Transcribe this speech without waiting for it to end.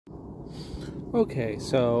Okay,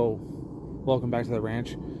 so welcome back to the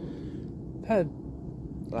ranch. I've had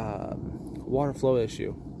water flow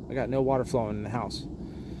issue. I got no water flowing in the house,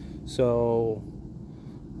 so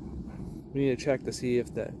we need to check to see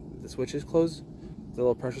if the switch is closed. The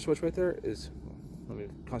little pressure switch right there is. Let me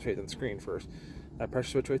concentrate on the screen first. That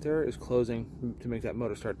pressure switch right there is closing to make that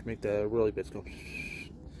motor start, to make the whirly bits go.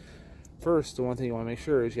 First, the one thing you want to make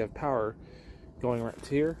sure is you have power going right to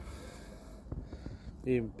here.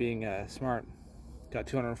 Being smart, got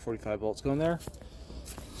 245 volts going there.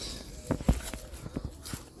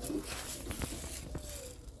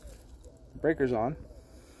 Breaker's on.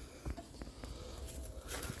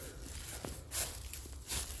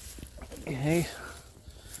 Okay,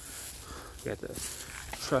 got the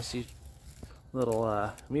trusty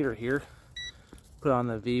little meter here. Put on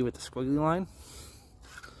the V with the squiggly line.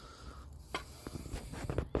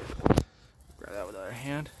 Grab that with the other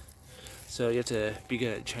hand. So you have to be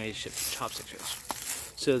good at Chinese chopsticks.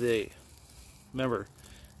 So remember,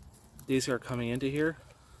 these are coming into here,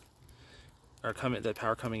 the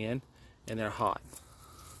power coming in, and they're hot.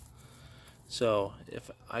 So if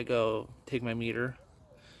I go take my meter,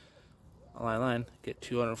 line, get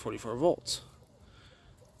 244 volts.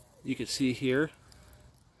 You can see here,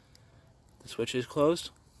 the switch is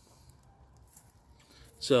closed.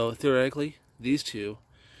 So theoretically, these two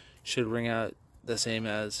should ring out the same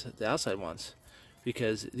as the outside ones,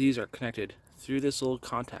 because these are connected through this little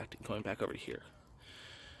contact and going back over here.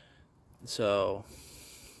 So,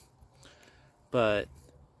 but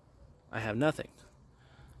I have nothing.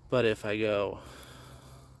 But if I go,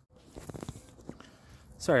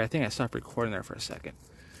 sorry, I think I stopped recording there for a second.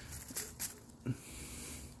 It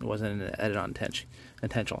wasn't an edit on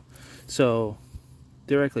intentional. So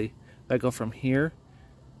theoretically, if I go from here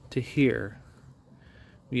to here,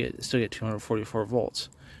 we still get 244 volts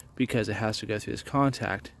because it has to go through this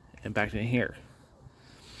contact and back to here.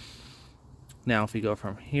 Now if we go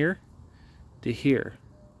from here to here,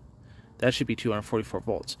 that should be 244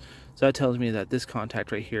 volts. So that tells me that this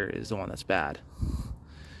contact right here is the one that's bad.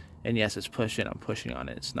 And yes, it's pushing, I'm pushing on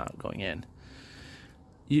it, it's not going in.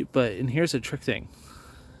 And here's the trick thing.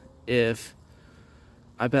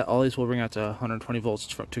 I bet all these will ring out to 120 volts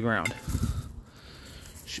to ground.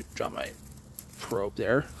 Shoot, drop my probe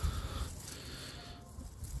there.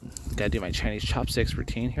 Gotta do my Chinese chopsticks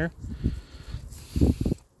routine here.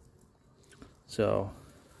 So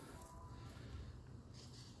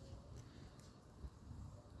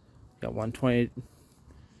got 120,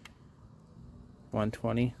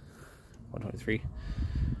 120, 123,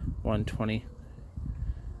 120,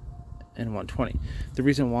 and 120. The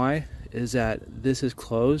reason why is that this is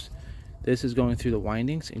closed. This is going through the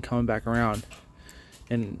windings and coming back around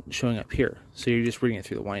and showing up here. So you're just reading it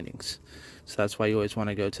through the windings. So that's why you always want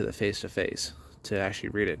to go to the face-to-face to actually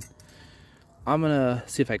read it. I'm gonna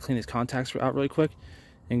see if I clean these contacts out really quick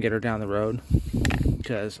and get her down the road,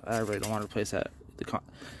 because I really don't want to replace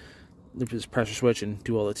this pressure switch and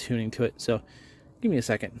do all the tuning to it. So give me a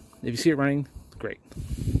second. If you see it running, great.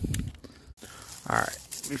 Alright,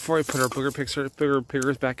 before we put our bigger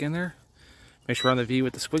pickers back in there, make sure we're on the V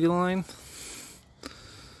with the squiggly line.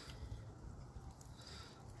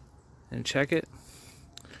 And check it.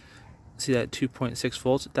 See that 2.6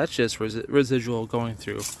 volts? That's just residual going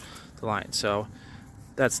through the line. So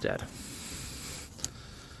that's dead.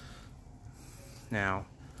 Now,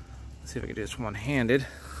 let's see if I can do this one-handed.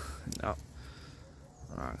 No,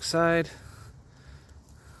 wrong side.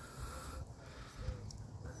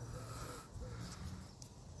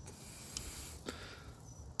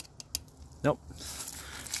 Nope,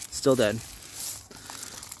 still dead.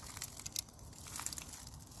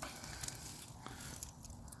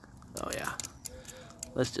 Oh yeah,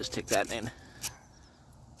 let's just take that in.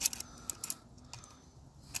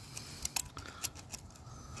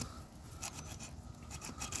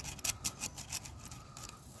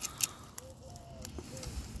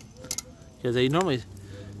 Because these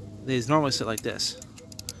normally sit like this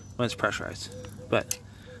when it's pressurized, but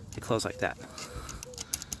they close like that.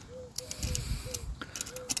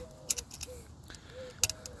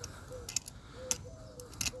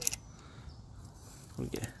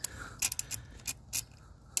 Okay.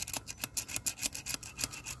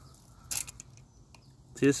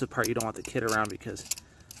 See, this is the part you don't want the kid around, because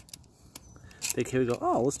the kid would go,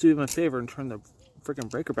 oh, let's do him a favor and turn the freaking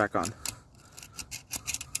breaker back on.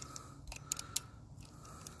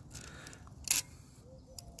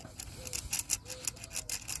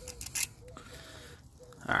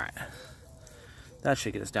 Alright. That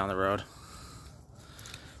should get us down the road.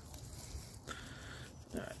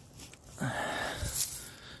 Alright.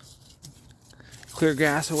 Clear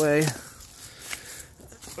gas away.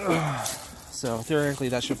 So theoretically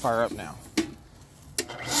that should fire up now.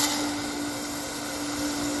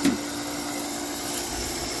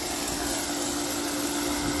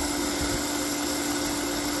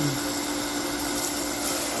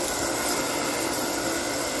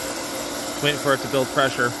 Waiting for it to build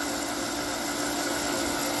pressure.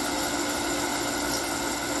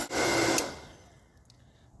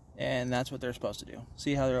 And that's what they're supposed to do.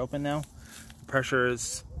 See how they're open now? The pressure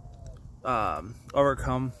is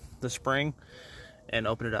overcome the spring and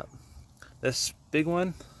open it up. This big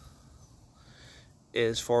one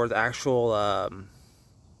is for the actual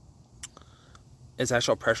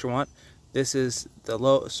actual pressure you want. This is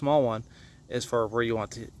the small one is for where you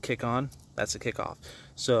want to kick on. That's the kickoff.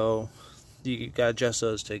 So you gotta adjust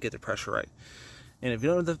those to get the pressure right. And if you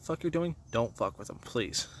don't know what the fuck you're doing, don't fuck with them,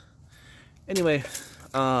 please. Anyway,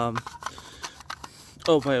 oh,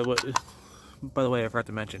 by the way, I forgot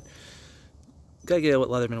to mention, gotta get a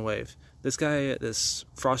Leatherman wave. This guy, this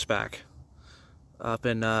Frostback, up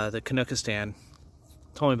in the Canuckistan,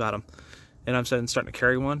 told me about him, and I'm starting to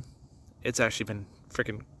carry one. It's actually been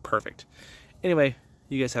freaking perfect. Anyway,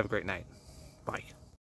 you guys have a great night. Bye.